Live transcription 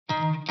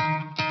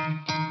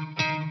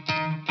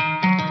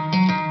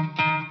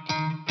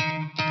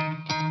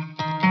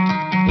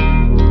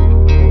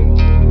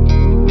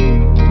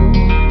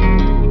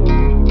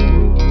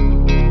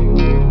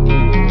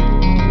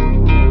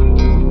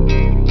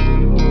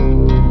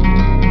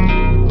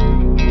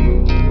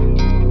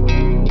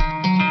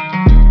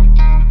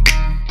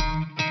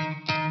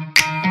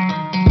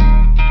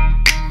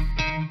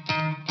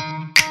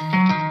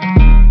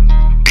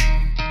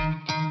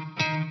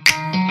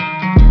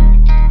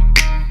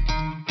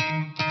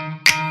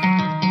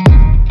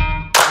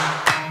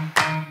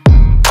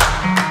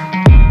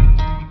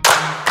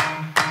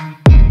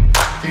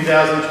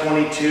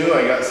2022.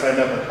 I got signed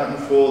up with Huntin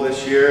Fool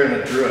this year and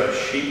I drew a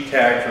sheep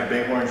tag for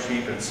bighorn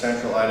sheep in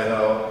central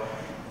Idaho.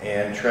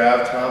 And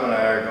Trav, Tom, and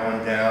I are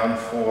going down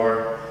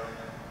for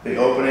the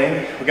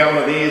opening. We got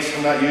one of these.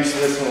 I'm not used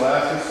to this in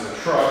Alaska. This is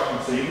a truck,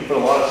 and so you can put a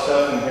lot of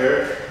stuff in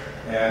here.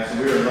 And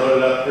so we were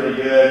loaded up pretty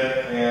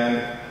good. And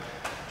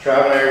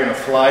Trav and I are going to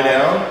fly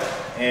down,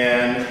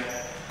 and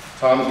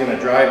Tom's going to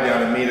drive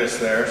down and meet us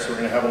there. So we're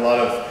going to have a lot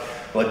of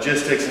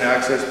logistics and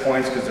access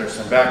points because there's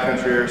some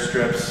backcountry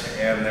airstrips,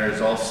 and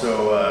there's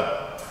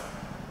also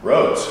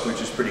roads,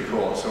 which is pretty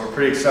cool. So we're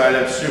pretty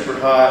excited. Super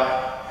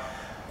hot.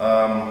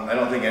 I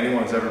don't think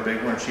anyone's ever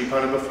bighorn sheep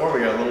hunted before. We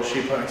got a little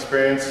sheep hunt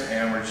experience,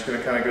 and we're just going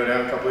to kind of go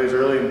down a couple days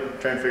early and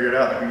try and figure it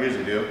out like we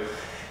usually do.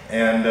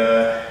 And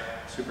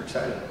super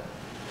excited.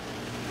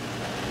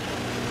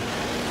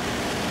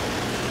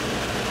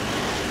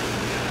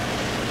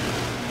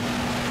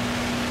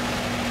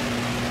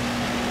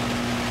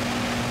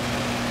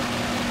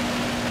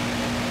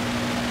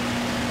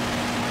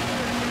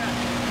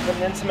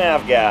 Putting in some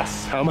av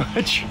gas. How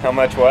much? How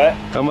much what?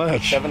 How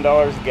much? $7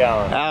 a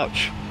gallon.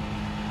 Ouch.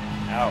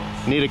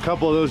 Ouch. Need a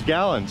couple of those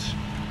gallons.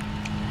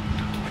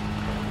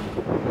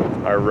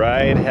 Our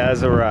ride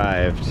has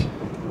arrived.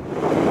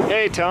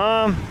 Hey,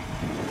 Tom.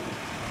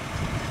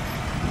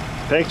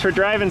 Thanks for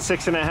driving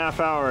 6.5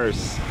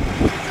 hours.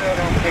 I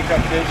don't pick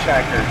up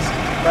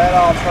hitchhikers, but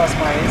I'll trust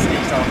my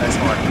instincts on this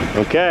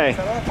one. Okay.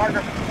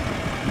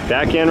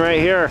 Back in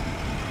right here.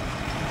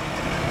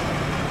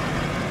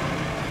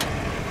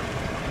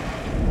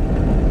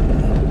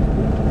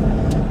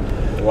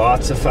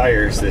 Lots of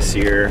fires this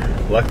year.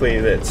 Luckily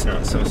it's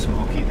not so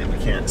smoky that we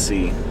can't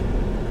see.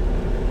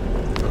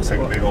 Looks like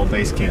a big old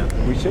base camp.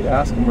 We should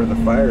ask them where the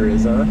fire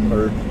is, huh?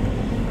 Or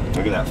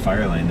look at that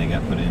fire line they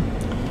got put in.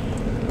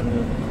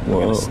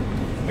 Whoa.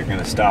 They're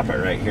gonna stop it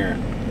right here.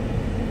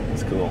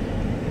 It's cool.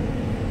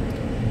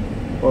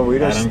 Well, we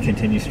just Adam,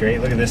 continue straight.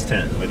 Look at this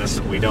tent.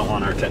 We don't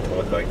want our tent to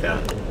look like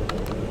that.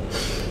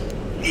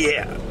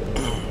 Yeah.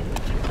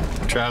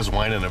 Trav's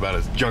whining about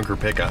his junker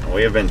pickup.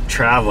 We have been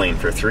traveling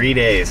for 3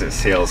 days, it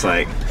feels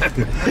like,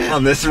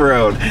 on this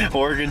road.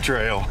 Oregon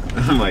Trail.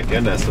 Oh my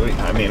goodness.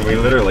 I mean, we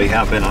literally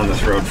have been on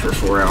this road for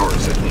 4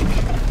 hours, I think.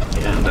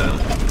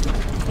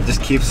 And it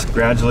just keeps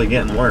gradually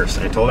getting worse.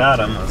 I told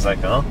Adam, I was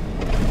like, oh,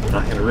 I'm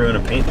not gonna ruin a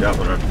paint job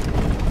on a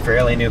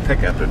fairly new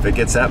pickup. If it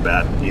gets that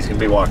bad, he's gonna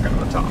be walking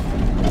on the top.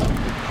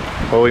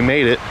 Well, we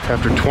made it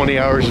after 20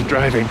 hours of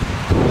driving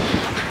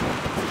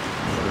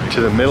to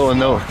the middle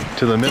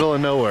of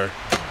nowhere.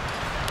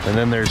 And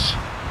then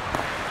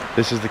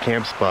this is the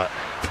camp spot.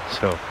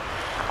 So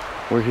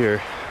we're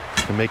here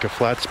to make a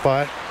flat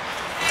spot,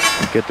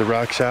 get the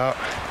rocks out,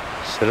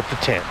 set up the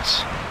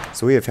tents.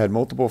 So we have had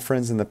multiple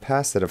friends in the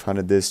past that have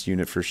hunted this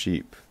unit for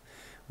sheep.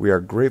 We are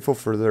grateful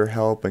for their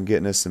help in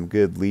getting us some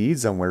good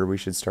leads on where we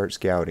should start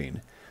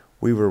scouting.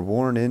 We were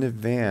warned in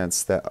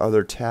advance that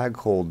other tag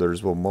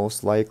holders will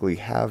most likely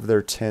have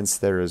their tents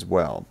there as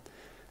well.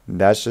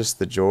 And that's just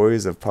the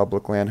joys of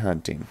public land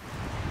hunting.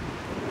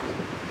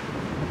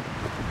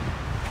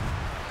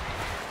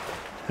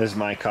 This is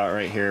my cot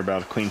right here,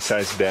 about a queen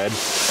size bed.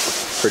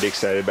 Pretty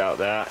excited about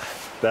that.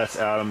 That's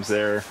Adam's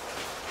there.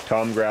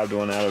 Tom grabbed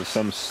one out of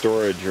some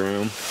storage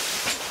room.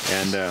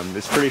 And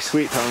it's pretty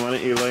sweet, Tom. Why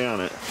don't you lay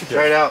on it?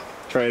 Try it out.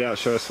 Try it out,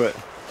 show us what.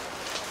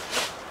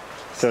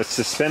 So it's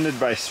suspended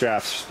by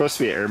straps. It's supposed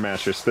to be an air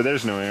mattress, but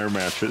there's no air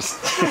mattress.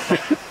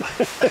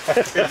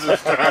 There's a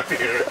strap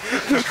here,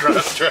 a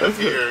cross strap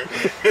here,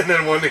 and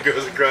then one that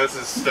goes across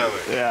his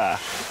stomach. Yeah.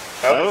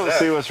 I don't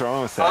see what's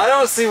wrong with that. I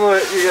don't see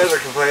what you guys are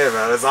complaining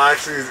about. It's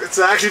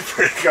actually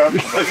pretty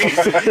comfortable.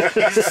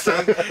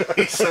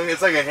 He's sunk,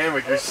 it's like a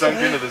hammock, you're sunk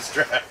into the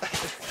strap.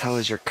 How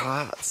is your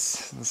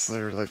cots? This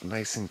look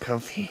nice and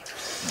comfy.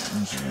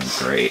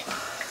 Great.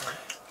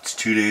 It's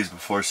 2 days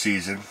before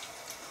season.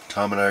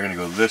 Tom and I are going to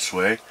go this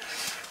way.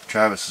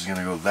 Travis is going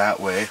to go that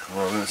way.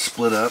 We're going to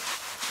split up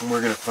and we're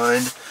going to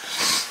find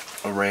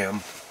a ram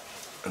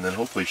and then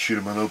hopefully shoot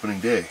him on opening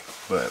day.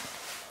 But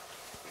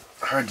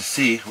hard to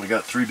see. We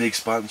got 3 big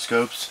spotting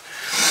scopes.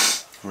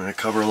 We're going to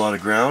cover a lot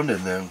of ground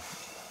and then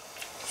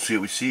see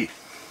what we see.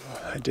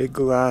 I did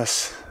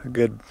glass a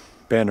good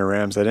band of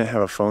rams. I didn't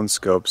have a phone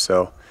scope,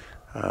 so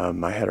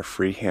I had to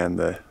freehand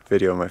the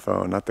video on my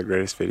phone. Not the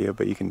greatest video,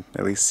 but you can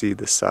at least see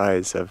the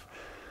size of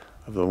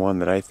the one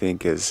that I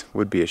think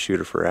would be a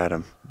shooter for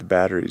Adam. The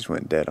batteries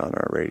went dead on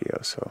our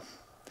radio, so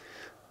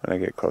when I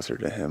get closer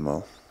to him,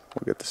 we'll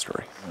get the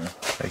story.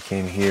 I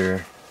came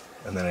here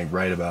and then I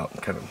write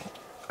about kind of,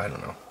 I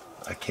don't know,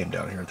 I came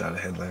down here without a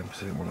headlamp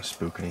because I didn't want to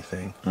spook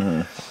anything.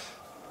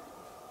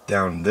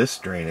 Down this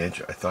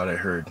drainage, I thought I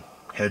heard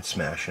head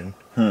smashing.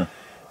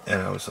 And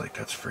I was like,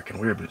 that's freaking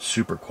weird, but it's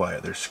super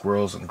quiet. There's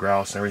squirrels and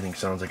grouse and everything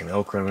sounds like an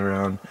elk running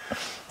around.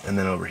 And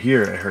then over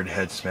here, I heard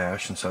head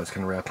smash, and so I was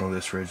kind of wrapping on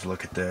this ridge,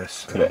 look at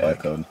this. Could have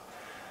echoed.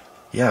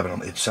 Yeah,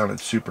 but it sounded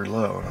super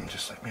low, and I'm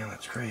just like, man,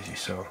 that's crazy.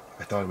 So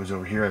I thought it was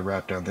over here. I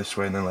wrapped down this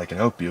way, and then like an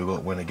elk bugle,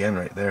 it went again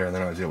right there, and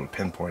then I was able to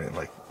pinpoint it.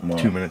 Like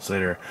 2 minutes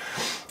later,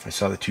 I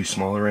saw the 2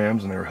 smaller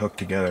rams, and they were hooked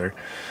together,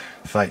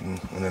 fighting,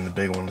 and then the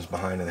big one was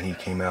behind, and then he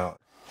came out.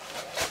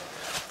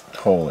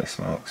 Holy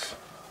smokes.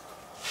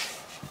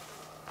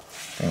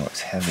 Thing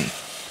looks heavy.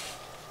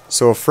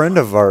 So a friend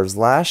of ours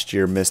last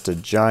year missed a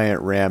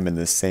giant ram in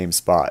this same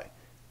spot.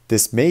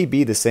 This may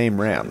be the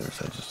same ram.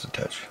 Just a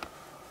touch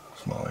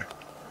smaller.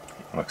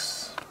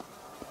 Looks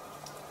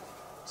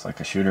like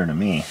a shooter to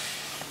me.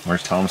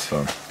 Where's Tom's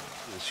phone?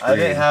 I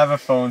didn't have a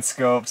phone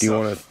scope. Do you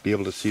want to be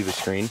able to see the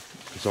screen?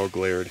 It's all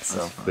glared.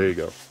 So there you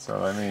go. So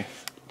let me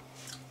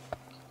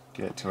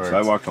get towards. So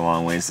I walked a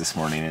long ways this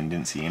morning and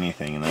didn't see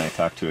anything, and then I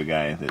talked to a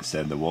guy that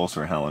said the wolves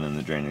were howling in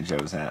the drainage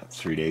I was at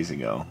 3 days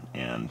ago,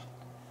 and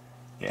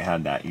it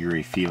had that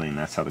eerie feeling.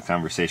 That's how the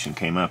conversation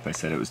came up. I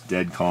said it was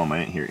dead calm. I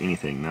didn't hear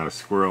anything, not a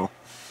squirrel.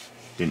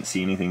 Didn't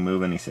see anything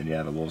moving. He said,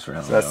 yeah, the wolves were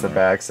howling. So that's the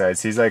backside.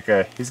 So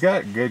he's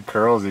got good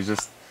curls.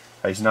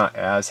 He's not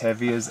as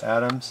heavy as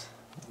Adams.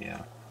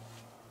 Yeah.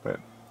 But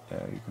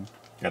yeah, you can.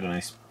 Got a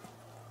nice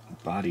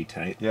body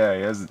type. Yeah,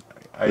 he has.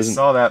 I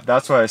saw that.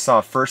 That's what I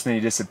saw first, and then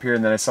he disappeared,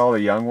 and then I saw the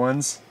young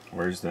ones.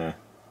 Where's the?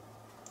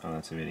 Oh,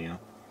 that's a video.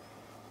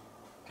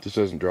 Just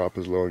doesn't drop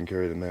as low and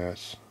carry the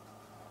mass.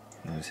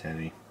 That was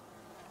heavy.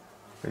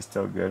 They're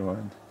still a good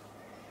one.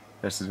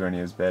 This is when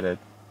he was bedded.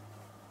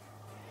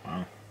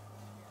 Wow.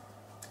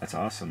 That's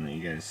awesome that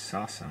you guys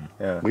saw some.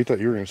 Yeah. We thought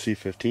you were going to see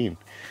 15.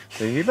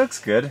 So he looks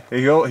good.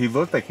 He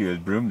looked like he was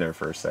broomed there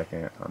for a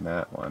second on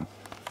that one.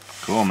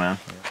 Cool, man.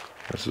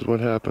 This is what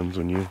happens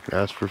when you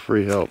ask for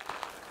free help.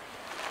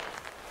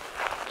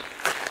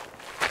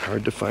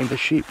 Hard to find a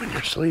sheep when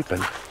you're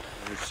sleeping.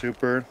 They're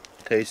super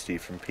tasty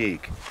from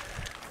Peak.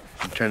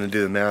 I'm trying to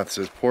do the math. It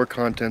says pour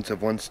contents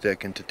of 1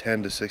 stick into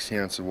 10 to 16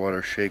 ounces of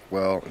water, shake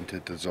well until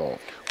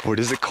dissolved. What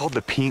is it called?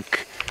 The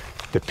pink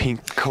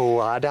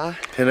colada?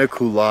 Pina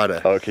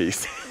colada. Okay.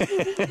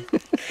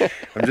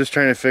 I'm just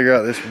trying to figure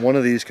out this. One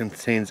of these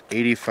contains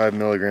 85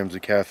 milligrams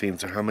of caffeine,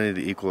 so how many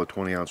do equal a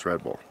 20-ounce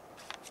Red Bull?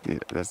 Yeah,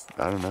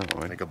 I don't know.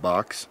 Like a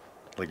box?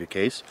 Like a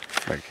case?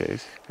 Like a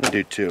case? I'll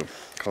do 2.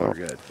 Call her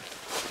good.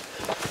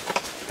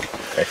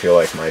 I feel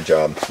like my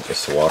job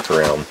is to walk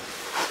around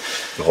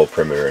the whole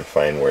perimeter and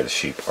find where the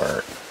sheep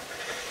aren't,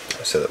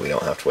 so that we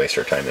don't have to waste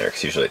our time there,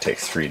 because usually it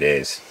takes 3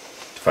 days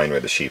to find where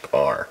the sheep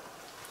are,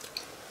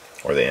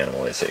 or the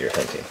animal is that you're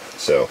hunting.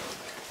 So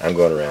I'm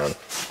going around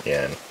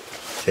and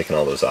taking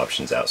all those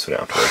options out so we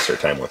don't have to waste our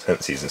time when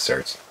hunt season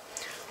starts.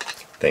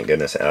 Thank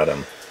goodness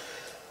Adam,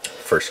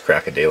 first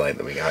crack of daylight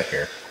that we got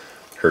here,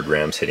 heard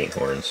rams hitting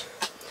horns,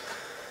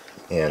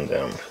 and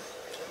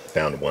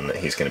found one that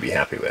he's going to be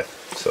happy with.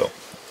 So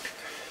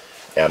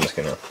Adam's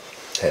going to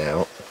head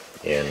out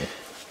and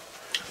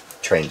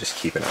try and just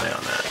keep an eye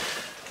on that.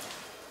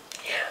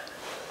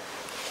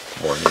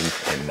 Yeah. Morning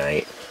and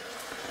night,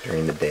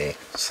 during the day,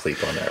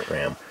 sleep on that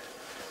ram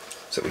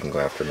so we can go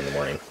after him in the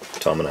morning.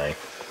 Tom and I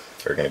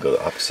are going to go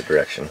the opposite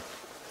direction,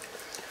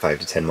 5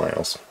 to 10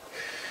 miles,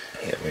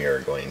 and we are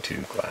going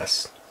to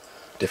glass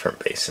different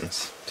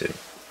basins to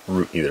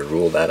either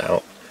rule that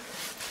out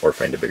or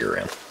find a bigger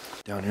ram.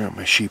 Down here on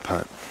my sheep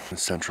hunt in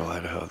central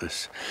Idaho,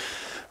 this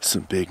is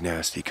some big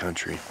nasty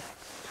country.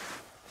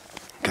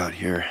 Got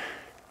here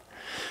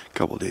a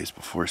couple days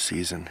before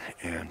season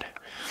and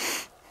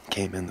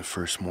came in the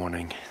first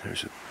morning.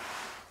 There's a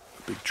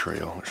big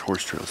trail, there's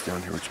horse trails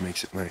down here, which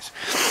makes it nice.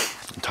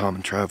 And Tom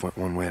and Trav went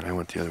one way and I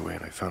went the other way,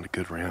 and I found a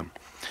good ram.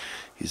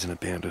 He's in a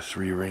band of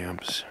 3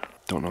 rams.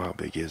 Don't know how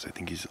big he is. I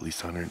think he's at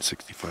least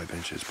 165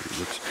 inches, but he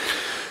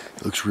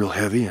looks real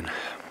heavy, and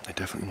I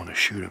definitely want to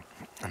shoot him.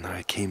 And then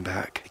I came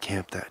back, I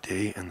camped that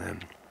day, and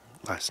then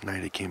last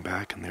night I came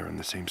back and they were in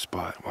the same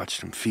spot.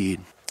 Watched him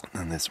feed,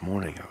 and then this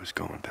morning I was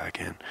going back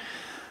in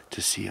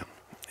to see him,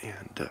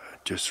 and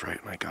just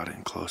right when I got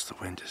in close, the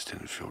wind just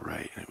didn't feel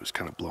right, and it was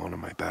kind of blowing on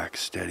my back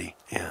steady.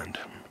 And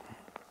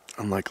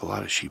unlike a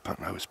lot of sheep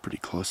hunting, I was pretty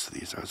close to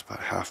these. I was about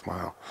a half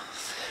mile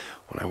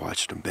when I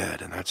watched him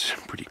bed, and that's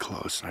pretty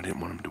close, and I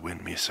didn't want him to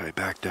wind me, so I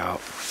backed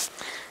out.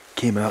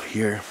 Came out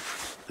here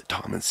that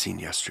Tom had seen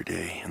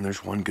yesterday, and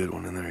there's one good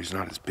one in there. He's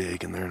not as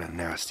big, and they're in a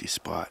nasty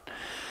spot,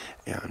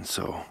 and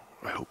so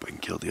I hope I can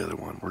kill the other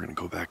one. We're gonna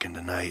go back in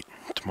tonight.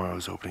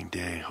 Tomorrow's opening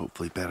day.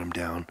 Hopefully bed him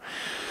down,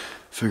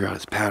 figure out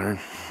his pattern,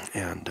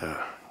 and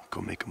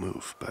go make a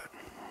move. But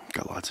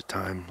got lots of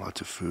time, lots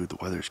of food. The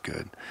weather's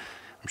good.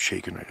 I'm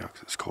shaking right now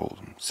because it's cold.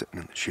 I'm sitting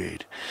in the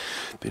shade.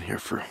 Been here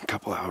for a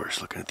couple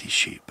hours looking at these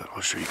sheep, but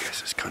I'll show you guys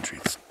this country.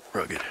 It's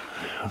rugged.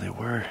 Well, they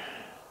were,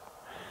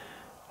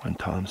 when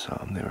Tom saw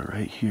them, they were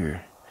right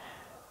here,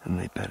 and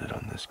they bedded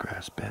on this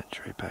grass bench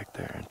right back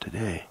there. And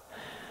today,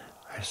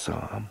 I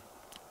saw them,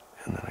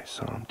 and then I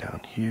saw them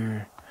down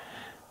here,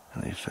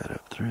 and they fed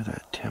up through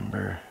that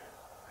timber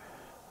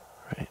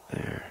right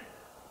there.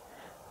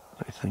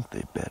 I think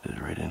they bedded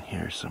right in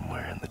here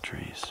somewhere in the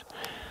trees,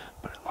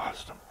 but I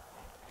lost them.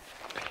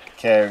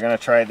 Okay, we're going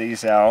to try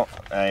these out.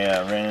 I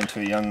ran into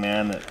a young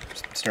man that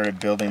started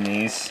building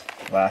these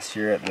last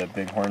year at the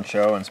BIGHORN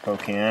show in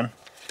Spokane,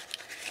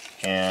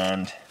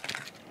 and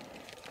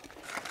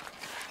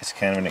it's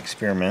kind of an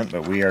experiment,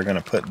 but we are going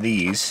to put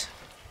these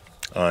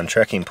on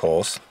trekking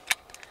poles,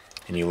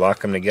 and you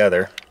lock them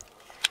together,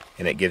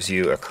 and it gives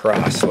you a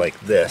cross like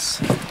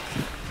this.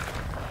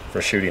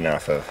 for shooting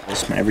off of.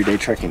 Just my everyday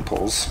trekking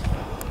poles.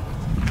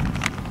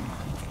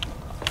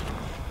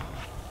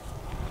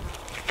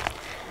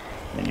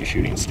 And your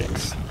shooting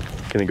sticks.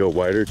 Can it go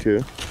wider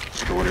too?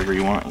 Go whatever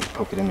you want, you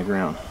poke it in the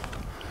ground.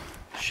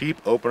 Sheep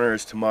opener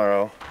is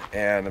tomorrow,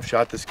 and I've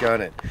shot this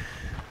gun at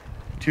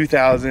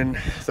 2,000,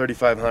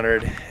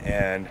 3,500,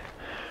 and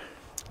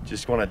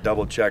just want to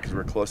double check because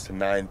we're close to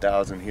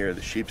 9,000 here.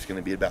 The sheep's going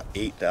to be about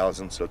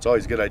 8,000, so it's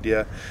always a good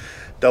idea.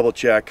 Double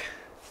check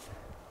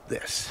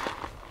this.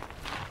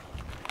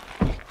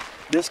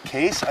 This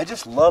case, I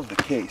just love the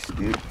case,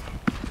 dude.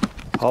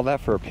 All that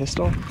for a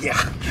pistol? Yeah,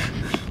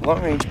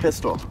 long range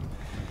pistol.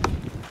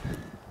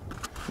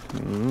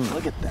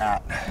 Look at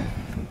that.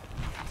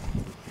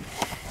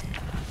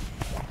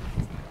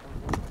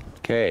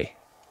 Okay,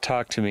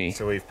 talk to me.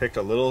 So we've picked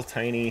a little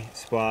tiny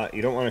spot.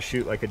 You don't want to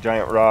shoot like a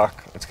giant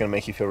rock. It's going to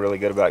make you feel really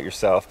good about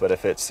yourself, but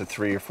if it's a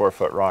 3 or 4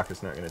 foot rock,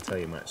 it's not going to tell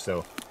you much.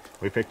 So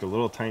we picked a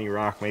little tiny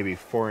rock, maybe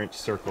 4-inch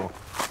circle.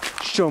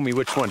 Show me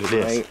which one it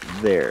is.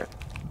 Right there.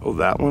 Oh,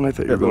 that one? I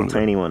thought you were That little going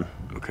tiny one.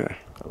 Okay.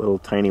 A little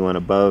tiny one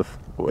above.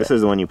 This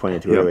is the one you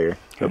pointed to Yep. earlier.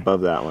 Okay.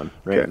 Above that one,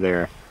 right Okay.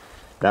 there.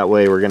 That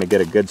way we're going to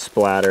get a good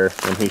splatter.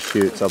 When he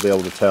shoots, I'll be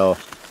able to tell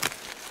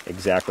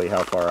exactly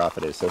how far off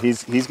it is. So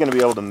he's going to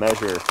be able to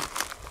measure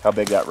how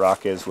big that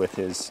rock is with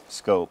his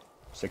scope.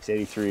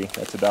 683,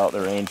 that's about the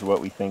range of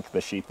what we think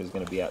the sheep is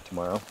going to be at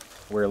tomorrow.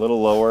 We're a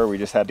little lower. We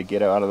just had to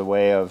get out of the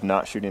way of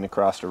not shooting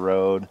across the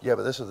road. Yeah,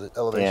 but this is the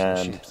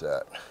elevation the sheep's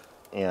at.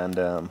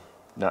 And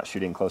not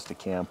shooting close to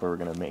camp where we're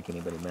going to make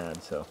anybody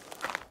mad. So.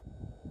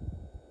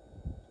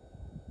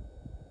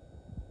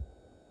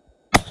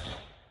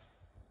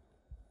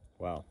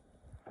 Wow.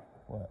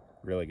 What?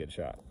 Really good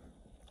shot.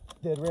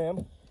 Dead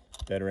ram?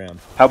 Dead ram.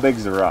 How big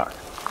is the rock?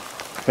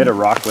 Hit a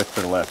rock width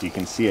to the left. You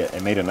can see it.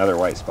 It made another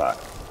white spot.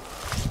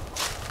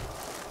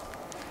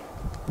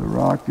 The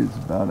rock is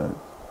about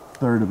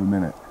 1/3 of a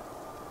minute.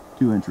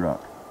 2-inch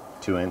rock.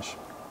 2-inch.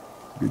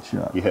 Good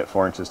shot. You hit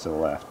 4 inches to the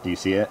left. Do you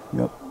see it?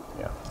 Yep.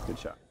 Yeah. Good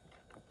shot.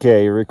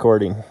 Okay, you're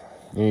recording.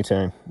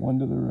 Anytime. 1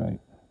 to the right.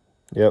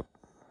 Yep.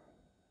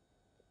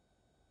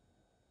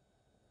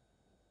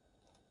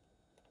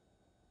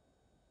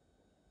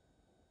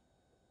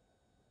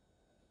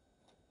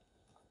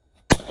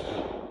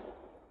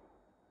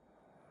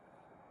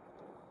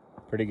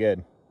 Pretty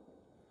good.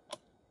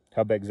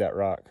 How big's that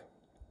rock?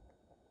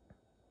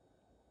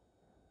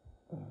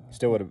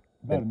 Still would have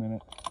About a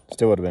minute.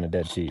 Still would have been a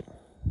dead sheep.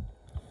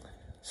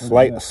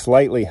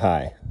 Slightly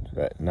high,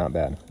 but not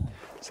bad.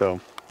 So,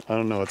 I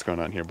don't know what's going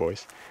on here,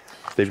 boys.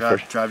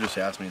 Trav just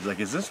asked me, he's like,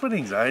 is this what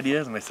anxiety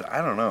is? And I said,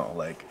 I don't know.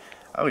 Like,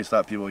 I always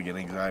thought people would get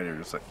anxiety or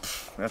just like,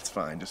 that's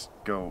fine, just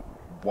go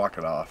walk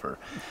it off or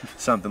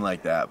something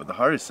like that. But the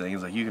hardest thing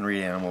is like you can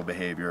read animal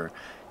behavior,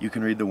 you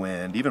can read the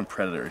wind, even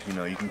predators, you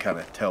know, you can kind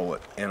of tell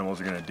what animals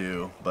are going to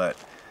do. But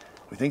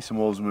we think some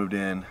wolves moved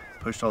in,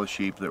 pushed all the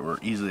sheep that were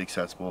easily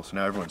accessible, so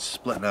now everyone's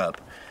splitting up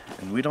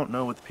and we don't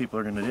know what the people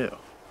are going to do.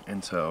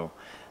 And so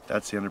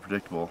that's the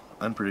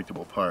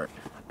unpredictable part,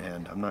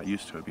 and I'm not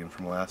used to it being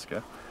from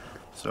Alaska.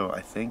 So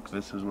I think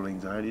this is what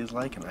anxiety is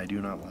like, and I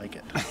do not like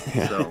it.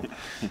 So,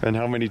 And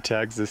how many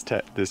tags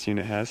this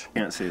unit has?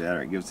 Can't say that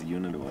or it gives the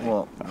unit away.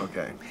 well,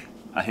 okay.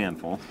 A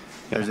handful.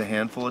 There's a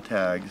handful of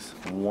tags,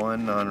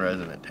 1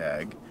 non-resident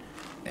tag,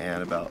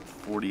 and about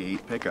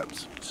 48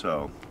 pickups.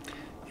 So,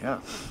 yeah.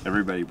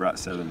 Everybody brought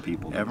 7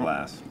 people to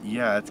class.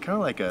 Yeah, it's kind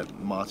of like a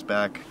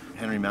Mossback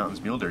Henry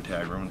Mountains mule deer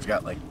tag. Everyone's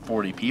got like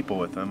 40 people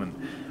with them, and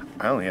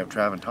I only have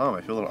Trav and Tom.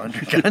 I feel a little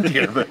undergunned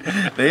here, but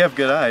they have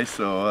good eyes,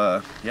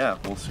 so yeah,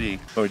 we'll see.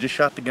 But we just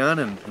shot the gun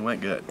and it went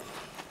good.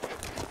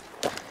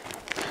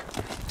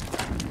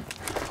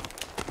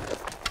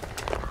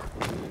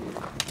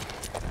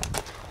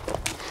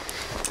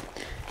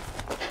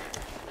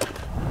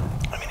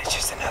 I mean, it's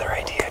just another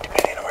idea,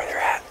 depending on where they're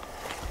at.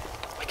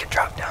 We could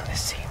drop down this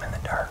seam in the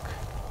dark,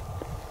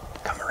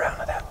 come around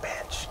to that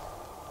bench.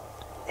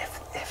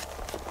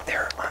 If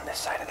they're on this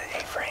side of the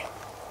A-frame.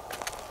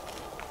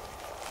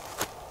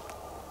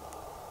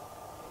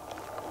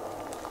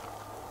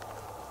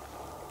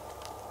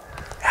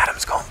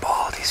 Adam's going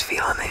bald. He's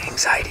feeling the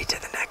anxiety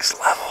to the next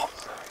level.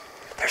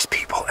 There's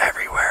people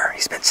everywhere.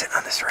 He's been sitting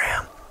on this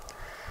ram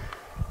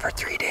for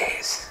 3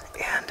 days.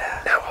 And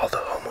now all the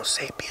Homo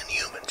sapien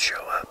humans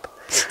show up,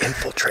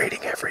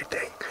 infiltrating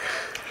everything.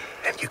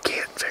 And you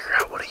can't figure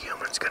out what a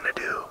human's gonna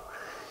do.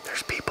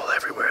 There's people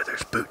everywhere.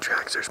 There's boot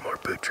tracks. There's more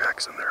boot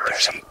tracks than there are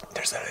sheep.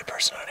 There's another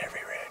person on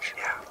every ridge.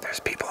 Yeah, there's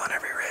people on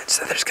every ridge.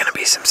 So there's gonna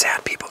be some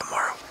sad people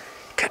tomorrow.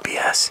 It could be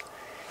us.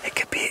 It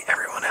could be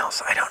everyone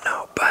else. I don't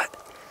know. But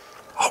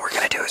all we're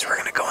gonna do is we're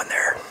gonna go in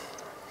there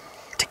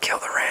to kill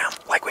the ram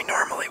like we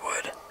normally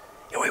would.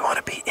 And we want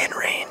to be in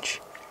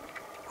range,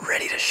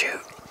 ready to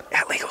shoot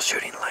at legal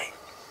shooting light.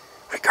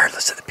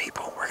 Regardless of the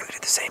people, we're gonna do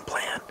the same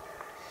plan.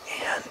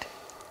 And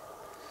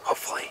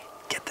hopefully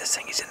get this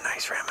thing. He's a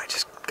nice ram. I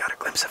just got a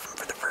glimpse of him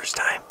for the first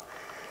time.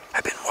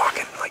 I've been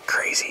walking like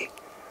crazy,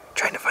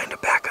 trying to find a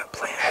backup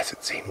plan.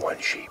 Hasn't seen one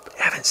sheep.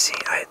 Haven't seen.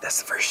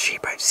 That's the first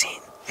sheep I've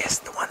seen. Is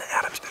the one that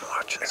Adam's been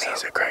watching. And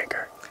he's a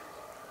cranker.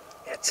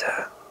 It's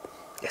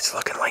It's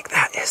looking like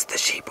that is the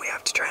sheep we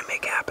have to try and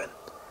make happen.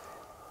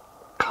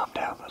 Calm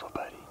down, little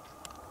buddy.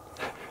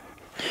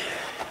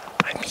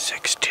 I'm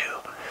 6'2",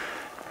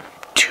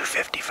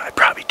 255,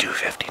 probably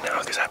 250 now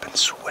because I've been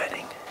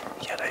sweating.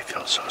 Yet I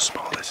feel so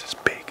small. This is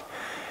big,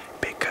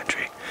 big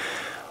country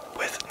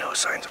with no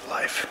signs of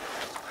life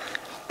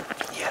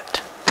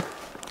yet.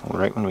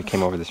 Right when we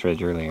came over this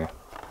ridge earlier,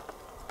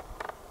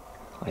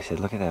 I said,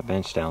 look at that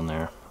bench down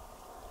there.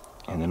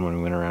 And then when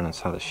we went around and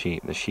saw the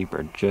sheep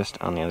are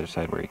just on the other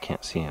side where you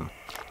can't see them.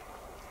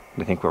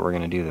 I think what we're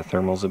going to do, the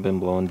thermals have been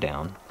blowing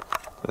down.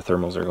 The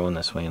thermals are going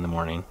this way in the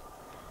morning.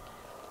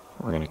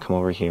 We're going to come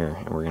over here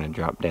and we're going to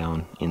drop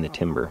down in the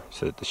timber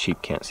so that the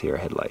sheep can't see our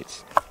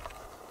headlights.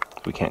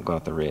 We can't go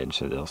out the ridge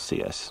so they'll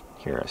see us,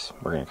 hear us.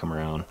 We're going to come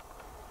around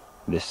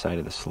this side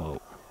of the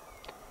slope.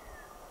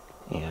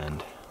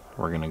 And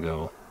we're going to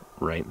go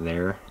right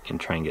there and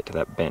try and get to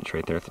that bench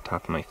right there at the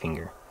top of my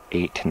finger.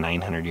 800 to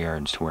 900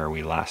 yards to where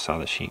we last saw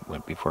the sheep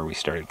before we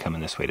started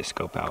coming this way to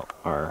scope out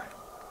our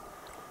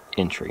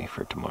entry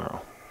for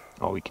tomorrow.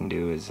 All we can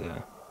do is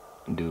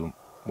do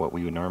what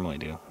we would normally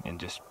do and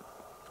just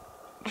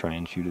try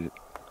and shoot it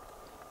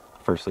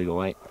first legal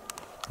light,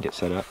 get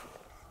set up.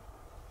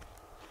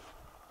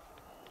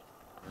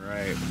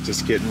 Alright,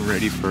 just getting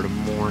ready for the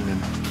morning.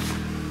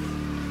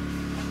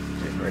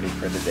 Getting ready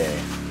for the day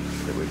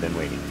that we've been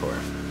waiting for.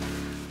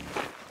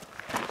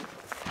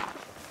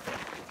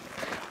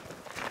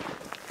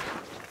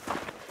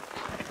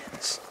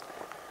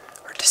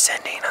 We're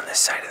descending on this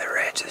side of the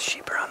ridge. The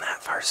sheep are on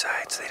that far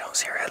side, so they don't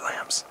see our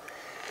headlamps.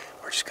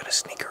 We're just gonna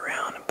sneak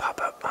around and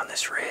pop up on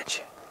this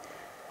ridge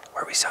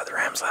where we saw the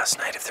rams last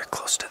night. If they're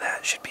close to that,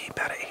 it should be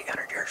about an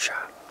 800-yard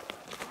shot.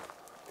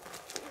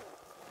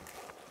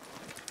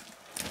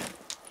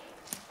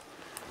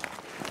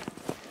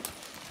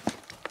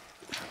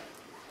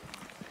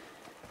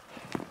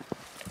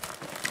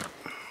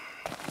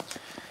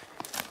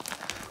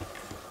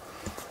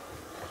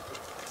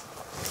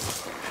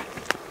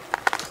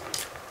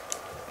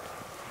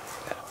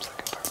 Adam's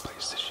looking for a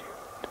place to shoot.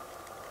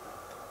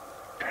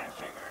 Trying to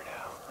figure it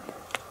out.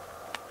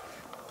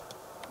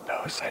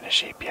 No sign of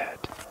sheep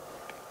yet.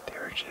 They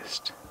were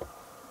just,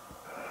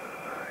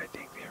 I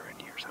think they were in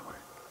here somewhere.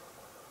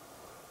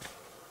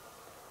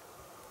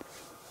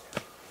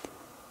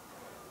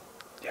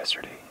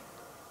 Yesterday.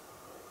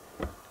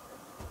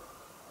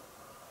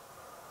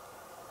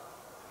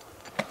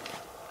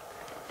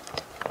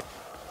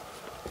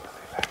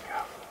 Back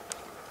out.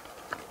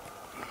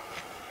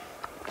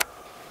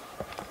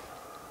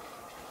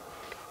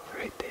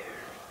 Right there.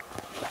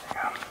 Back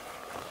out.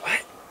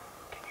 What?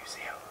 Can you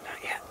see him?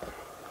 Not yet.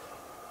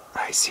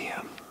 I see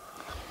him.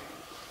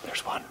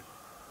 There's one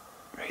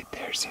right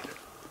there. See them?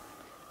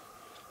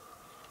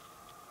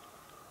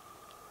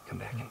 Come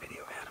back and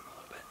video Adam a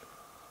little bit.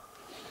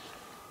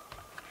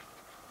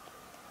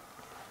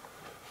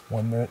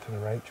 One minute to the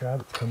right,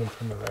 Trav. It's coming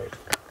from the right.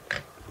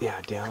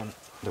 Yeah, down.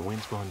 The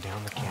wind's blowing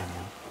down the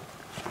canyon.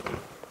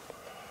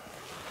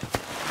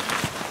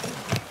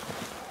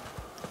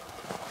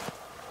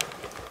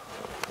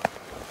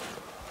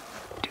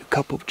 Do a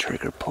couple of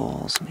trigger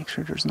pulls. Make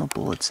sure there's no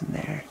bullets in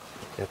there.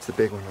 That's the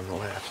big one on the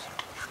left.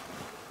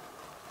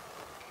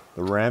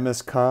 The ram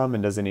is calm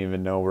and doesn't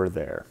even know we're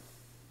there.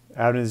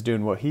 Adam is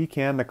doing what he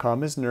can to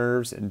calm his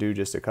nerves and do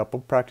just a couple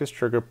practice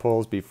trigger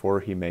pulls before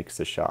he makes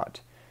the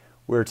shot.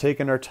 We're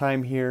taking our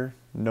time here,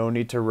 no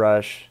need to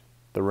rush.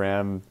 The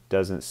ram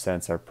doesn't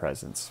sense our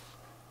presence.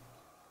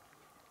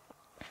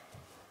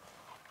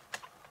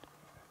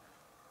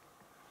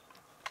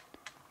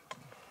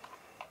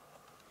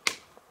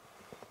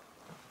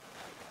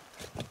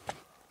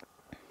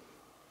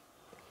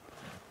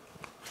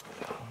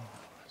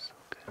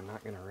 I'm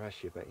not going to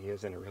rush you, but he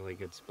is in a really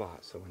good spot,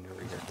 so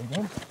whenever you're... Big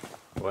one?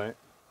 What?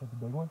 That's the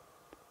big one?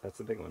 That's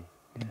the big one.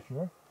 Are you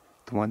sure?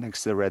 The one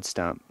next to the red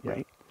stump, Yeah,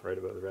 right? right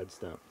above the red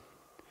stump.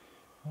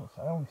 Oh,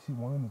 so I only see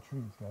one in the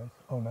trees, guys.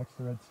 Oh, next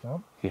to the red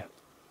stump? Yeah.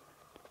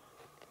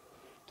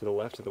 To the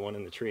left of the one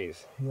in the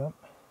trees. Yep.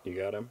 You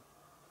got him?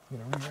 I'm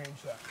gonna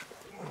rearrange that.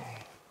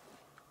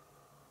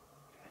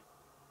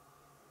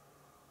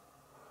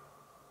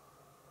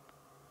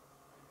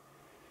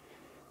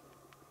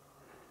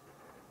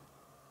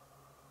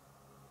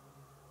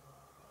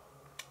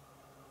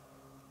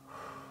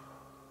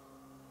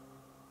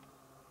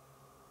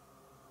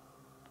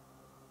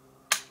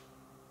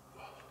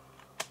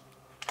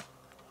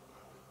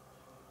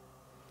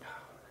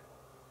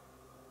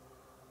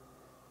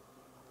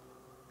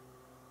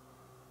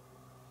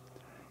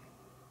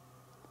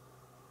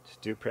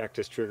 Just do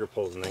practice trigger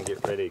pulls and then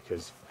get ready,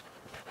 because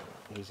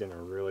he's in a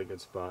really good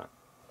spot.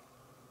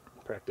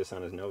 Practice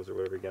on his nose or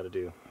whatever you got to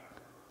do.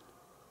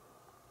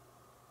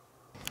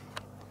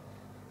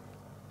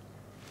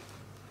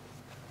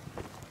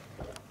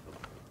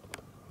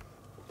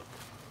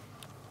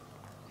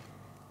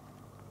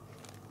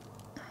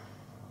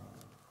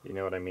 You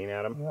know what I mean,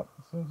 Adam? Yep,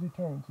 as soon as he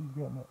turns, he's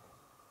getting it.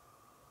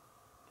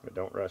 But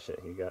don't rush it,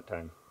 you got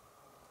time.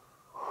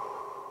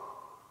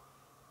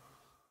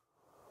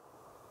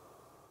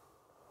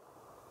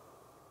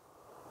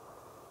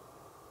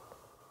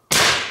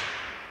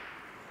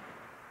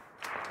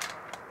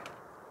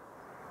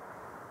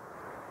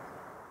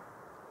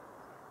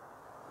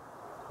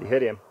 You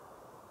hit him.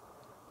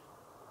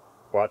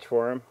 Watch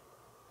for him.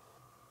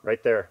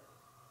 Right there.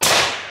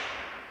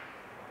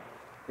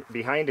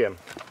 Behind him.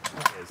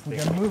 We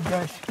gotta move,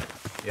 guys.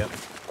 Yep.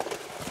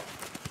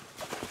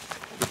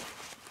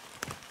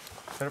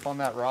 Set up on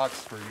that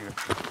rocks for you.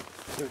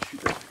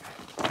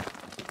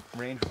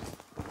 Range.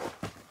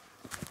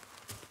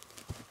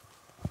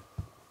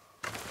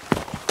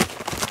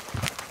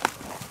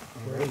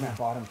 Right in that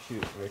bottom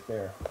chute, right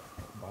there.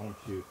 Bottom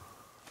chute.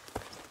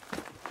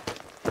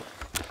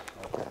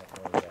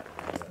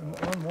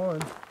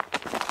 One.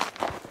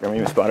 Give me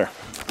a spotter.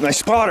 Nice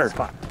spotter!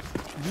 I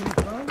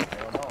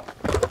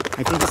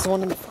think it's the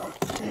one in the front.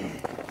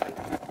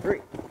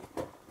 3.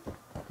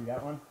 See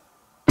that one?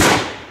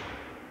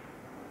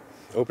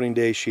 Opening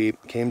day sheep,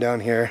 came down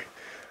here,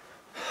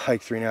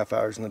 hiked 3.5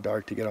 hours in the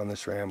dark to get on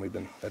this ram.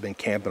 I've been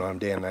camping on him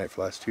day and night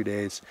for the last 2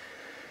 days.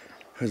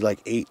 It was like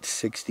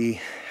 860,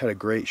 had a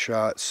great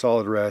shot,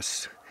 solid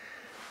rest,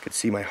 could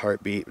see my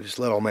heartbeat, just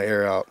let all my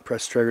air out,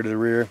 pressed trigger to the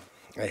rear,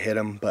 I hit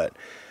him, but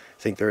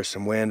I think there was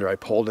some wind, or I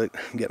pulled it,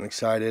 I'm getting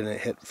excited, and it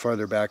hit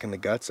farther back in the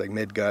guts, like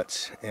mid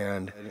guts,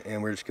 and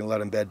we're just gonna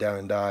let him bed down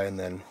and die, and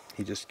then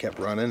he just kept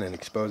running and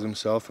exposed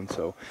himself, and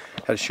so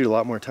had to shoot a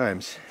lot more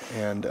times,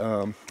 and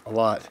a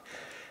lot.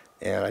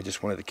 And I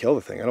just wanted to kill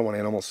the thing. I don't want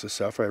animals to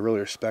suffer. I really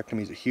respect him.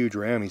 He's a huge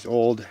ram. He's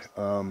old.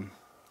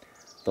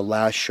 The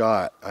last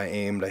shot I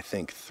aimed, I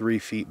think, 3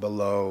 feet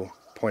below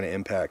point of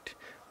impact.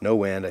 No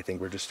wind. I think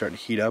we're just starting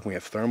to heat up. We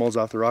have thermals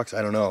off the rocks.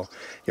 I don't know.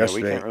 Yeah,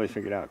 we can't really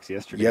figure it out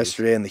because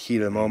yesterday in the heat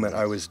of the moment,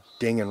 I was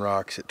dinging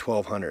rocks at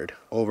 1200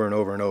 over and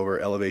over and over.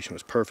 Elevation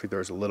was perfect. There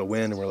was a little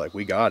wind, and we're like,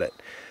 we got it.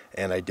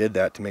 And I did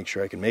that to make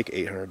sure I could make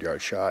an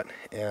 800-yard shot,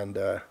 and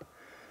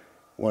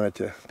wanted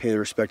to pay the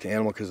respect to the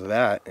animal because of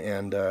that,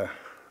 and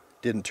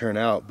didn't turn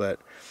out, but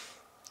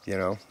you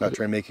know, not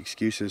trying to make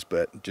excuses,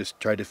 but just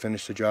tried to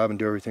finish the job and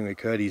do everything we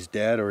could. He's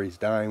dead or he's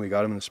dying. We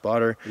got him in the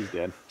spotter. He's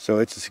dead. So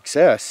it's a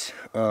success.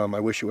 I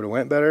wish it would have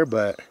went better,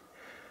 but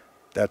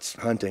that's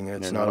hunting.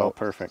 It's not all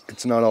perfect.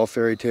 It's not all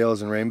fairy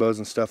tales and rainbows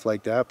and stuff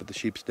like that, but the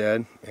sheep's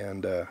dead.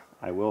 And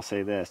I will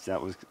say this,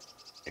 that was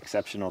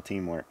exceptional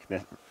teamwork.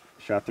 That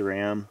shot the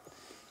ram.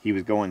 He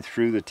was going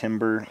through the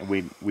timber.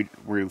 We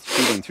were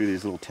shooting through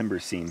these little timber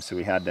seams, so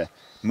we had to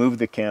move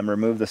the camera,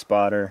 move the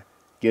spotter,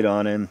 get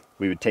on him.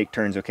 We would take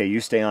turns. Okay, you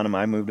stay on him,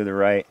 I move to the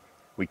right.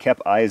 We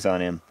kept eyes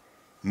on him,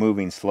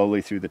 moving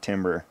slowly through the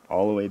timber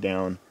all the way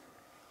down.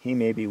 He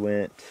maybe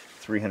went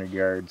 300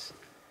 yards,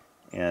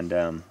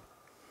 and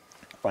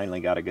finally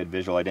got a good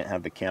visual. I didn't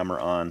have the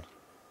camera on,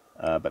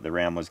 but the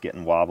ram was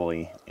getting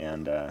wobbly,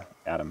 and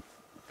Adam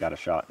got a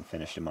shot and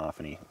finished him off,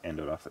 and he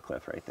ended off the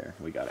cliff right there.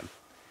 We got him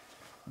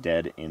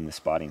dead in the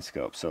spotting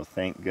scope. So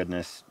thank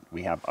goodness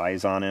we have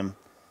eyes on him.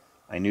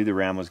 I knew the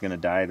ram was going to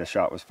die. The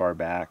shot was far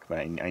back, but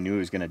I knew he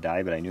was going to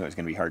die, but I knew it was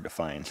going to be hard to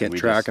find. Can't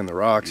track in the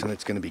rocks, and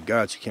it's going to be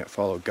guts. You can't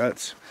follow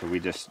guts. So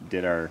we just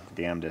did our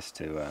damnedest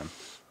to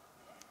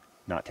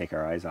not take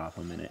our eyes off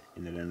him, and it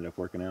ended up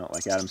working out.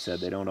 Like Adam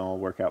said, they don't all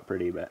work out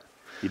pretty, but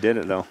you did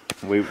it, though.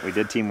 We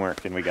did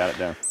teamwork, and we got it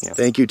done. Yeah.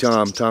 Thank you,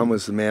 Tom. Tom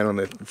was the man on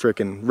the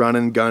frickin'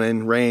 running,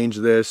 gunning, range,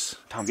 this.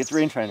 Tom gets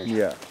rangefinders.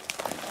 Yeah.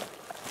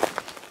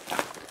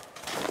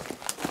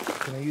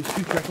 Can I use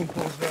 2 trekking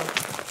poles now?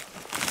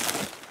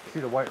 See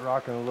the white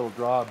rock and a little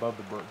draw above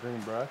the green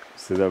brush?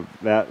 So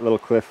that little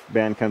cliff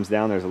band comes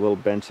down. There's a little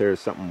bench there. There's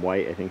something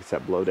white. I think it's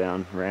that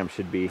blowdown. Ram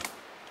should be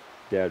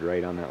dead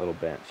right on that little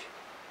bench.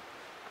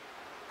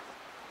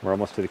 We're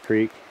almost to the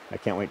creek. I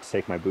can't wait to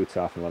take my boots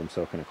off and let them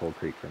soak in a cold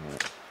creek for a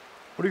minute.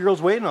 What are you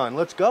girls waiting on?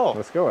 Let's go.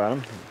 Let's go,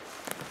 Adam.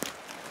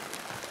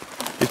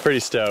 He's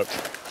pretty stoked.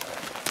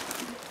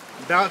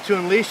 About to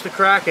unleash the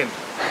Kraken.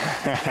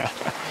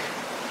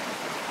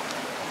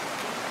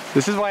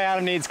 This is why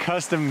Adam needs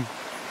custom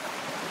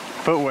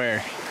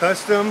footwear.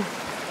 Custom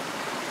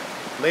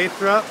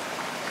Lathrop.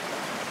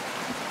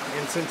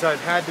 And since I've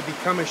had to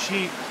become a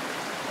sheep,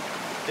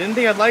 didn't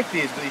think I'd like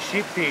these, but these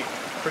sheep feet,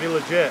 pretty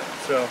legit.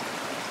 So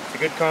it's a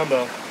good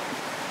combo.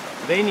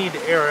 They need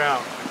to air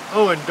out.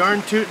 Oh, and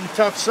darn tootin'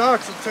 tough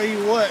socks, I'll tell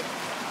you what.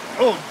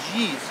 Oh,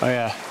 jeez. Oh,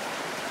 yeah.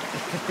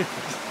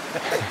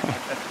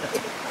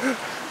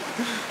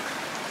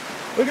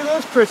 Look at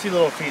those prissy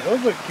little feet.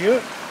 Those look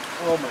cute.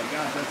 Oh my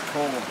god, that's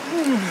cold.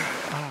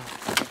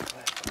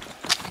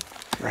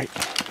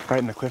 Right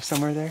in the cliff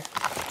somewhere there.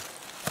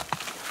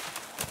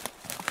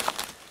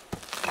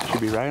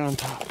 Should be right on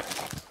top.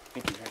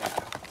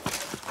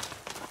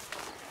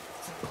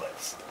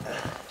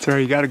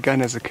 Sorry, you got a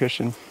gun as a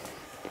cushion.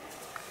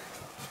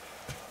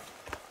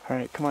 All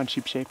right, come on,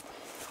 sheep shape.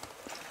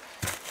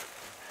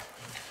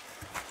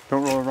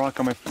 Don't roll a rock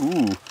on my.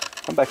 Ooh,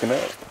 I'm backing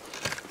up.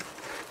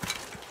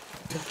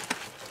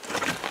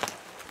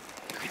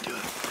 You can do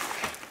it.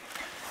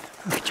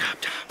 Good job,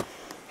 Tom.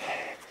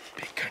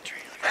 Big country.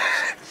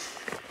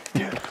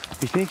 Dude,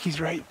 we think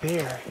he's right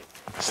there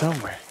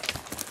somewhere.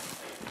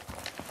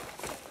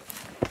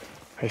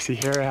 I see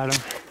here, Adam.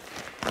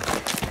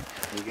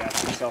 You got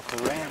yourself a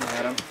ram,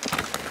 Adam.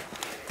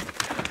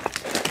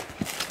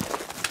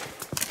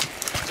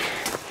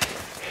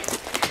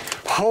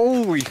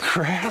 Holy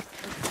crap!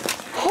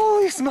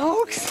 Holy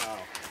smokes! Wow.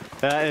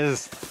 That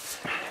is...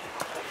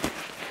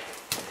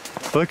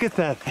 Look at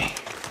that thing.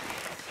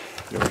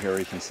 Over here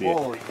you can see it.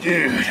 Holy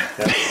dude.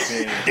 That's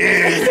big.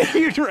 Dude.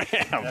 Huge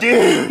ram.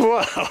 Dude.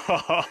 Whoa.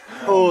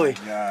 Holy.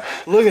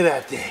 Look at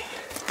that thing.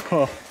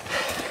 Oh.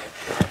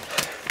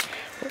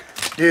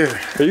 Dude.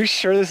 Are you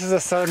sure this is a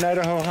Southern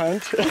Idaho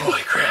hunt?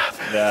 Holy crap.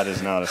 That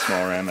is not a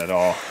small ram at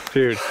all.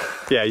 Dude.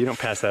 Yeah, you don't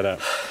pass that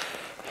up.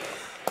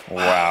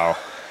 Wow.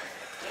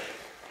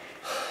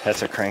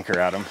 That's a cranker,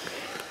 Adam.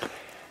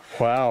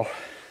 Wow.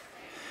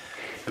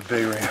 The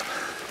big ram.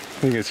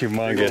 I think it's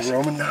humongous.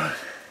 Roman knot.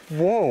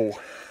 Whoa.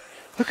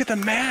 Look at the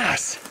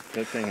mass.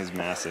 That thing is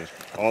massive.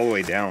 All the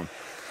way down.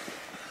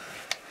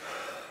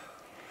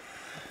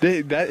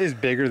 That is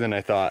bigger than I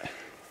thought.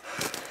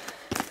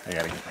 I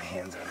gotta get my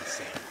hands on this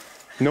thing.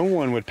 No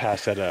one would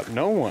pass that up.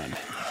 No one.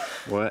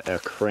 What a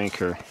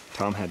cranker.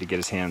 Tom had to get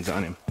his hands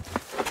on him.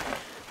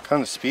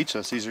 Kind of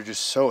speechless. These are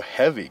just so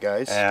heavy,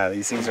 guys. Yeah,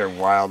 these things are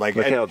wild. Like,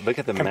 look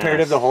at the Compared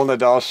mass. to the whole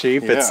Nadal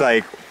sheep, Yeah. it's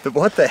like,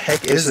 what the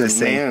heck is this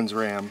thing? man's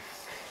ram.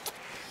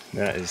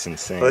 That is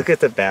insane. Look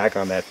at the back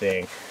on that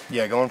thing.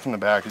 Yeah, going from the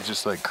back is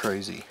just like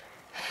crazy.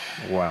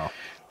 Wow.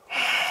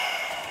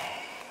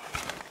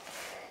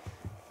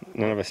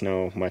 None of us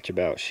know much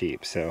about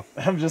sheep, so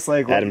I'm just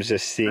like, Adam's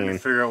just Trying to seeing.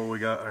 figure out what we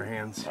got in our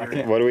hands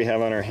here. What do we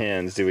have on our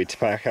hands? Do we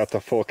pack out the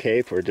full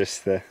cape or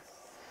just the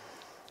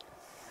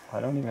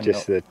I don't even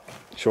just know.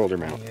 the shoulder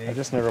mount? I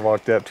just never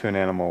walked up to an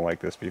animal like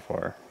this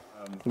before.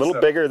 A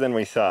little bigger than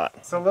we thought.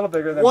 It's a little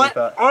bigger than What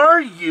are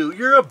you?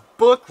 You're a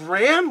book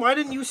ram? Why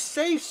didn't you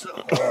say so?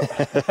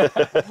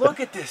 Look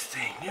at this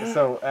thing, dude.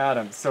 So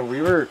Adam,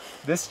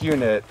 this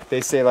unit,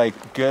 they say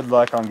like good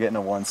luck on getting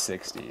a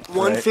 160.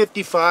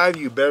 155,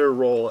 you better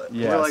roll it.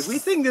 Yes. We're like, we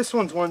think this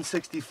one's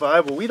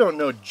 165. Well, we don't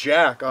know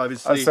jack,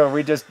 obviously. So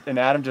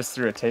Adam just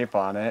threw a tape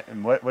on it,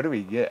 and what do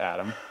we get,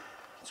 Adam?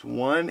 It's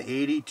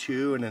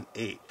 182 and an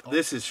 8.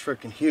 This is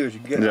freaking huge.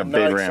 It's a I'm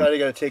big not ram. excited,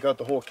 got to take out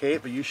the whole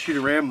cape, but you shoot a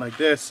ram like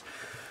this.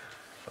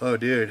 Oh,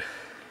 dude.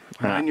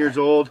 9 years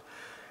old,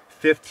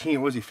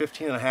 15, was he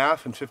 15 and a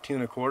half and 15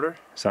 and a quarter?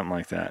 Something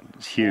like that.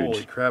 It's huge.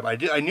 Holy crap.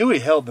 I knew he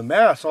held the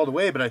mass all the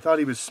way, but I thought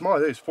he was small. I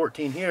thought he was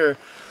 14 here.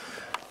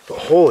 But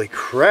holy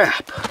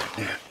crap.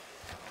 Dude.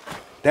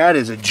 That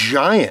is a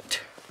giant.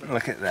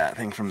 Look at that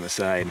thing from the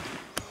side.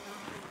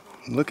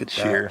 Look at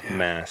Sheer that.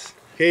 mass.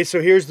 Okay,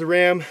 so here's the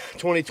ram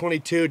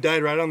 2022.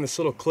 Died right on this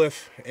little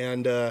cliff,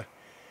 and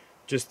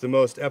just the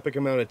most epic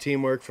amount of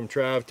teamwork from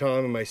Trav,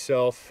 Tom, and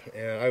myself.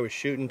 And I was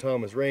shooting,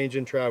 Tom was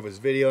ranging, Trav was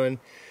videoing.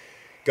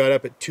 Got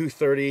up at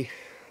 2:30,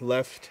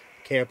 left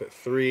camp at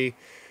 3,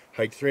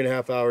 hiked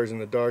 3.5 hours in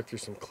the dark through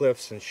some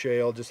cliffs and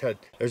shale.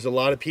 There's a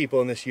lot of people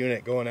in this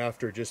unit going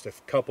after just a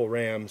couple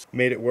rams.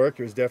 Made it work.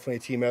 It was definitely a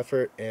team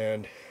effort,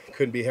 and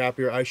couldn't be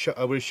happier. I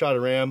would have shot a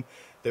ram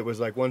that was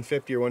like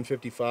 150 or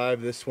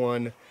 155. This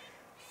one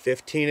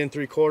 15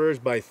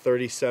 3/4 by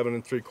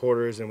 37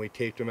 3/4, and we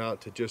taped him out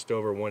to just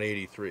over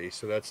 183.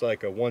 So that's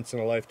like a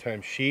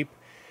once-in-a-lifetime sheep.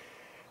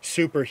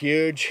 Super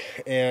huge,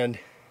 and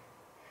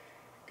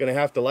gonna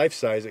have to life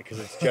size it because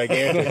it's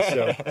gigantic.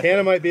 So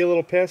Hannah might be a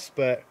little pissed,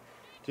 but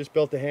just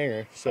built a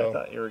hanger. So I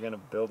thought you were gonna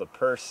build a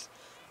purse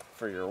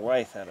for your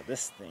wife out of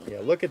this thing.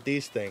 yeah, look at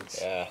these things.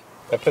 Yeah,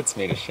 that puts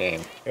me to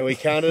shame. And we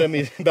counted him.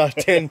 He's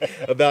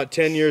about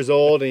 10 years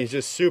old, and he's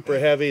just super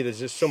heavy. There's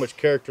just so much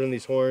character in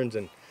these horns,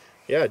 and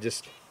yeah,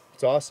 it's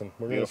awesome.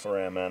 We're Beautiful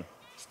ram, man. gonna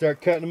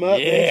start cutting them up.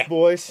 Yeah. Thanks,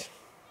 boys.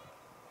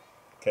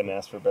 Couldn't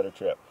ask for a better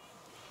trip.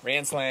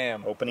 Ran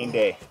slam. Opening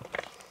day.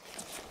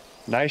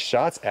 Nice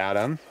shots,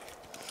 Adam.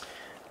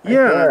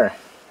 Yeah.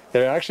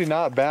 They're actually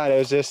not bad. It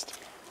was just,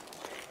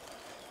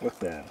 Look at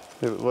that.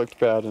 it looked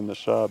bad in the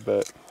shot,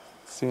 but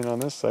seeing on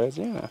this side,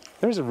 yeah.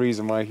 There's a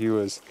reason why he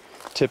was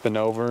tipping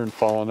over and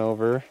falling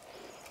over.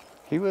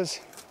 He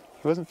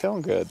wasn't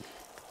feeling good.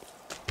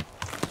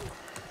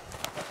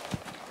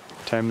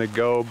 Time to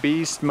go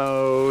beast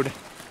mode.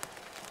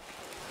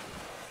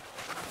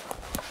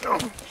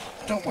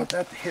 Don't want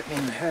that to hit me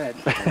in the head.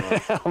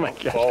 Oh my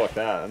god. Fall with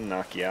that, that'll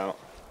knock you out.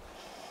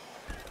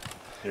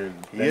 Here,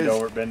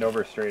 bend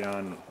over straight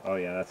on. Oh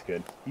yeah, that's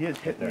good. He has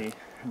hit me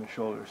in the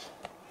shoulders.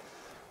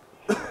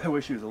 I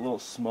wish he was a little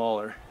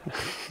smaller.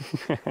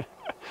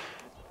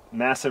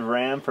 Massive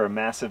ram for a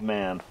massive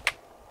man.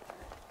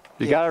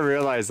 You gotta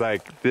realize,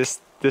 like,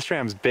 this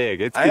ram's big.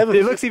 It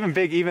looks even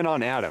big even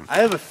on Adam. I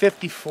have a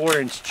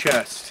 54-inch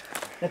chest.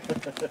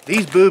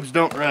 These boobs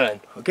don't run,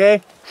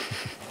 okay?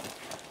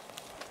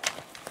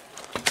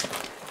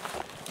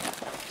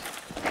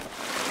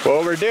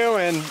 What we're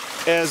doing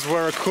is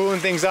we're cooling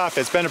things off.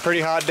 It's been a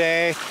pretty hot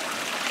day.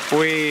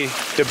 We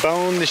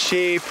deboned the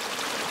sheep.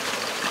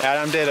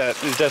 Adam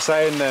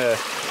decided to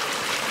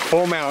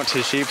full mount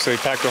his sheep, so he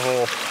packed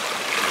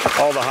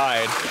all the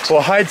hide.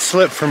 Well, hide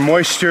slipped from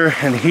moisture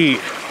and heat.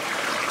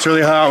 It's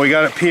really hot. We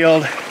got it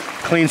peeled,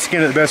 clean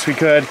skinned it the best we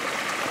could.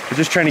 We're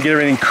just trying to get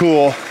everything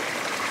cool.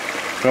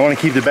 But I want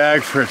to keep the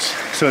bag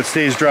so it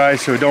stays dry,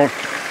 so we don't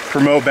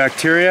promote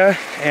bacteria,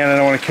 and I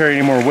don't want to carry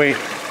any more weight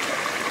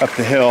up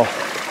the hill.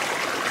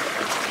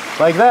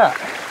 Like that.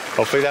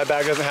 Hopefully that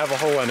bag doesn't have a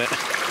hole in it.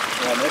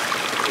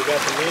 We got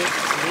some meat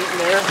in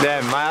there.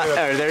 Then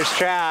there's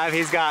Trav.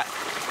 He's got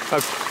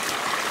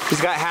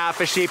half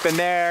a sheep in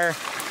there,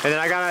 and then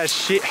I got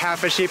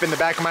half a sheep in the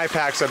back of my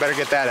pack, so I better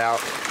get that out.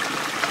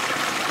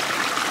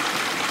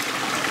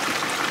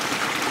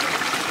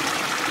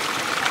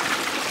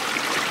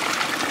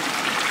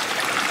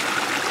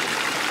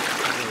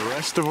 The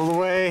rest of the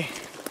way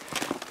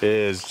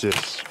is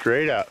just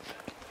straight up,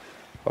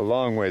 a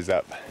long ways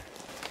up.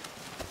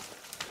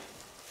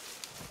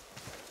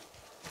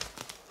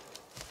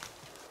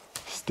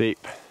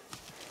 Steep.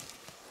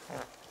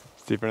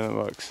 Steeper than it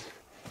looks.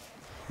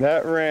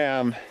 That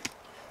ram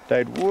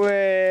died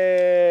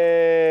way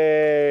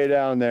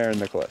down there in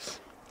the cliffs.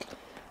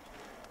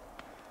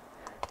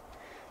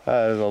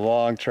 That is a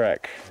long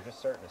trek. I'm just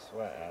starting to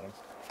sweat, Adam.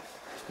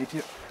 Me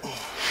too.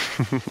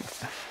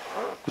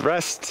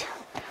 Rest.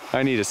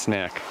 I need a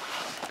snack.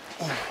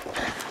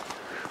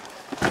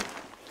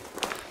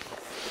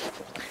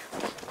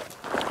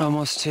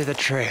 Almost to the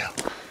trail.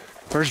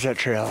 Where's that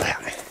trail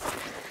at?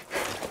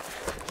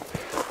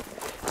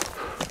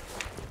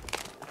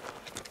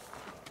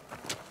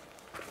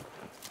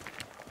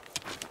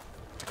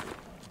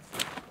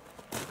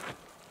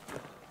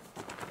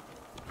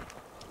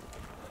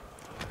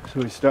 So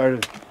we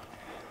started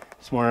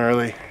this morning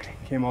early,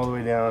 came all the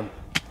way down,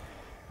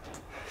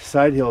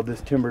 side hilled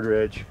this timbered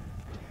ridge,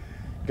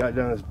 got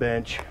down this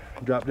bench,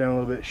 dropped down a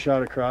little bit,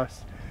 shot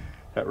across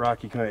that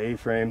rocky kind of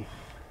A-frame.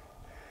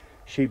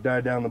 Sheep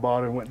died down the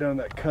bottom, went down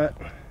that cut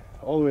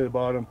all the way to the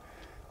bottom,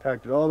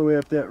 packed it all the way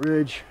up that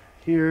ridge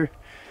here,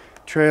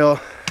 trail,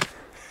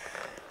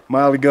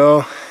 mile to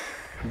go,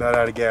 about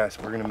out of gas.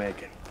 We're gonna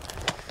make it.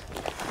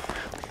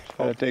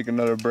 Gotta take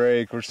another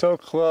break. We're so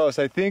close.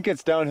 I think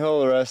it's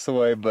downhill the rest of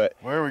the way, but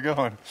Where are we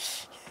going?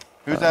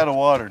 Who's out of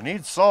water?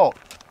 Needs salt.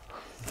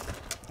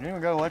 Anyone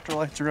got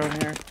electrolytes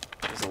around here?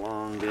 It was a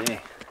long day.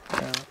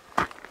 Yeah.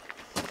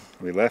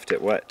 We left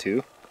at what,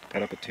 2?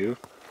 Got up at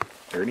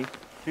 2:30?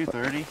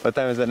 2:30. what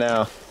time is it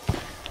now?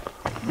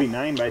 It'll be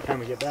 9 by the time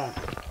we get back.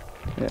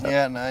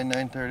 Yeah,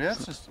 9:30.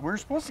 That's just, we're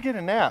supposed to get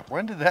a nap.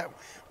 Why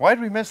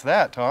did we miss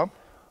that, Tom?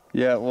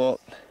 Yeah, well,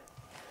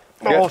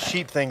 The whole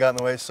sheep thing got in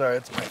the way. Sorry,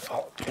 it's my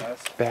fault,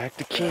 guys. back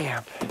to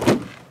camp.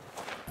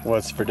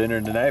 What's for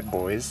dinner tonight,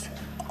 boys?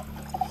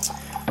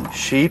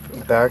 Sheep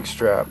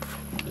backstrap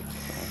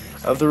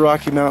of the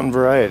Rocky Mountain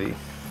variety.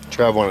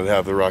 Trav wanted to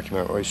have the Rocky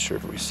Mountain oyster,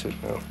 but we said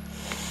no.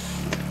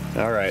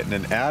 All right, and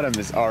then Adam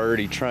is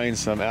already trying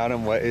some.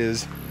 Adam,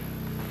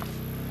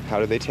 how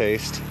do they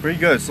taste? Pretty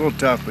good. It's a little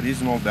tough, but he's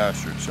an old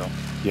bastard, so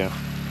Yeah.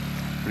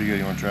 pretty good.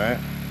 You want to try it?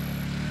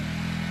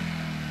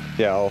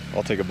 Yeah,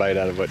 I'll take a bite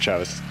out of what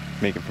Travis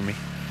making for me.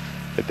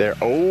 Right there.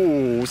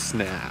 Oh,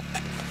 snap.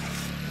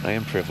 I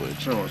am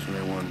privileged. I almost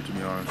made one, to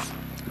be honest.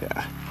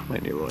 Yeah, I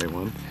need a little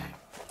one.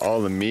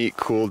 All the meat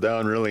cooled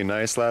down really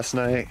nice last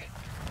night.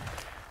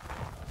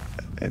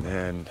 And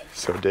then,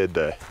 so did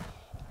the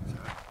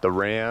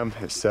ram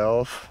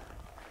itself.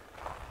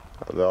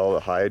 All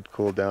the hide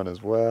cooled down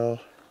as well.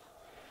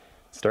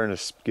 It's starting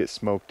to get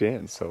smoked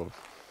in, so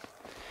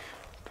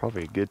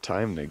probably a good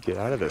time to get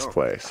out of this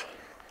place.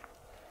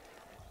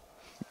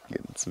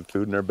 Getting some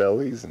food in our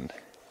bellies and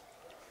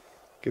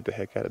get the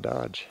heck out of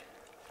Dodge.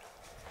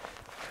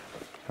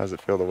 How's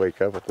it feel to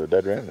wake up with the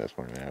dead ram this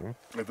morning, Adam?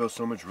 I feel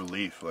so much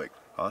relief. Like,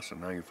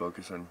 awesome. Now I can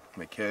focus on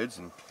my kids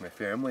and my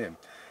family and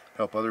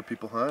help other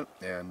people hunt.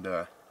 And,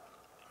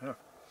 yeah.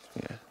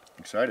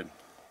 Excited.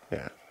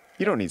 Yeah.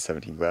 You don't need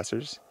 17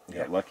 glassers. You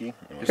got lucky.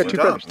 You got two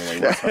brothers.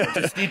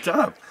 Just need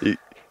Tom. You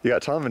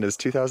got Tom in his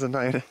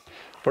 2009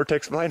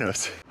 Vortex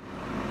binos.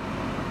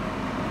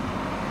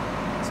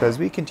 So as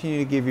we continue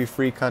to give you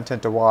free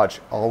content to watch,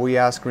 all we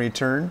ask in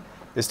return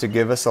is to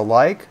give us a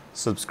like,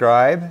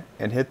 subscribe,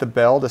 and hit the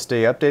bell to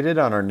stay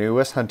updated on our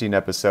newest hunting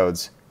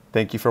episodes.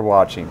 Thank you for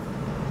watching.